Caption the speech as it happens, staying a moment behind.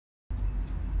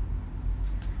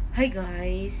Hi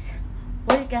guys!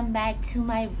 Welcome back to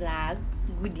my vlog.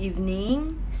 Good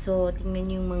evening. So,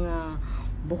 tingnan niyo yung mga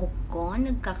buhok ko.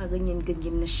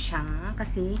 Nagkakaganyan-ganyan na siya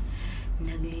kasi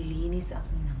naglilinis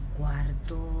ako ng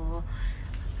kwarto.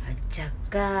 At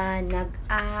saka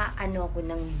nag-aano ako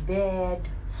ng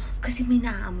bed. Kasi may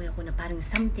naaamoy ako na parang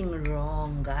something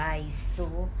wrong, guys.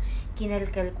 So,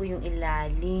 kinalkal ko yung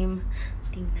ilalim.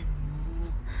 Tingnan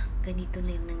mo. Ganito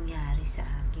na yung nangyari sa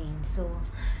akin. So,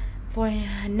 for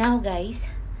now guys,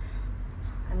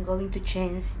 I'm going to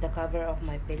change the cover of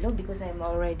my pillow because I'm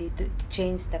already to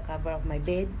change the cover of my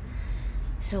bed.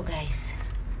 So guys,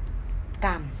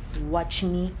 come watch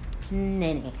me,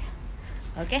 nene.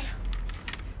 Okay?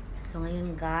 So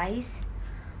ngayon guys,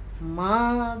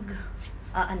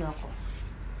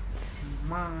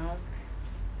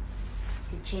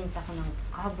 change ako ng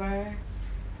cover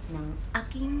ng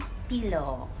aking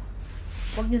pillow.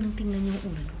 Huwag nyo nang tingnan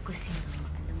yung unan ko kasi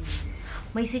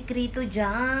may sekreto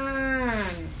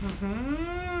dyan.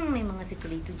 May mga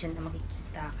sekreto dyan na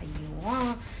makikita kayo.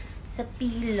 Sa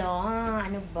pila.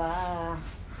 Ano ba?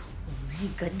 Oh my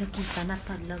God, nakita na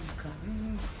talaga.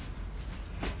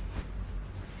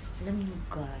 Alam niyo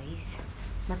guys,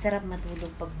 masarap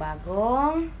matulog pag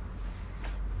bagong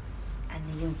ano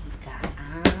yung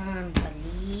higaan.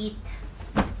 Palit.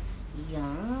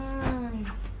 Yan.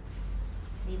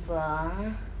 Diba?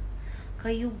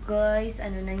 Kayo guys,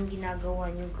 ano na yung ginagawa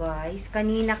nyo guys?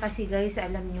 Kanina kasi guys,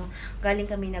 alam nyo, galing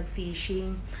kami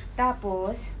nag-fishing.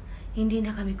 Tapos, hindi na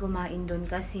kami kumain doon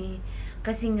kasi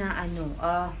nga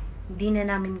hindi na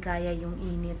namin kaya yung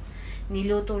init.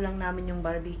 Niluto lang namin yung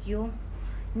barbecue.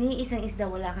 Ni isang isda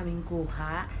wala kaming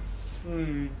kuha.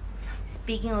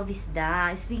 Speaking of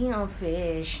isda, speaking of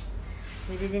fish,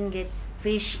 we didn't get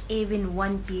fish even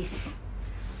one piece.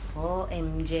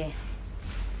 OMG.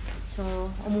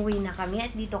 So, umuwi na kami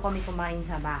at dito kami kumain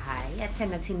sa bahay. At siya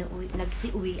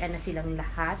nagsiuwian na silang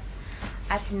lahat.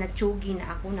 At natsugi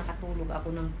na ako, nakatulog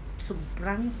ako ng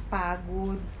sobrang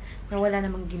pagod. Na wala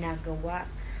namang ginagawa.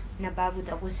 Napagod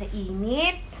ako sa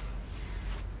init.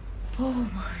 Oh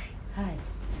my God.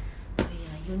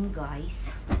 Kaya yun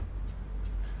guys.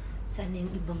 Saan na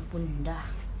yung ibang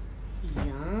punda?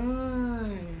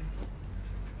 Yan.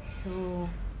 So,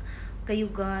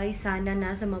 kayo guys, sana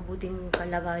nasa mabuting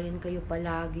kalagayan kayo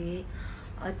palagi.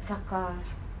 At saka,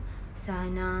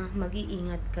 sana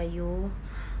mag-iingat kayo.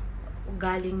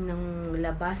 Galing ng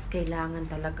labas, kailangan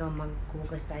talaga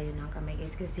maghugas tayo ng kamay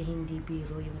guys. Kasi hindi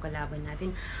biro yung kalaban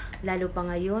natin. Lalo pa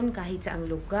ngayon, kahit saang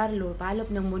lugar,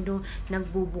 lupalop ng mundo,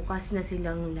 nagbubukas na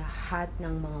silang lahat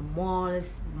ng mga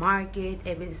malls, market,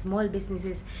 even small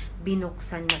businesses,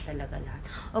 binuksan na talaga lahat.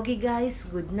 Okay guys,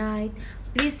 good night.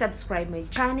 Please subscribe my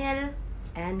channel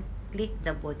and click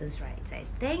the buttons right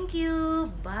side. Thank you.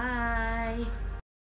 Bye.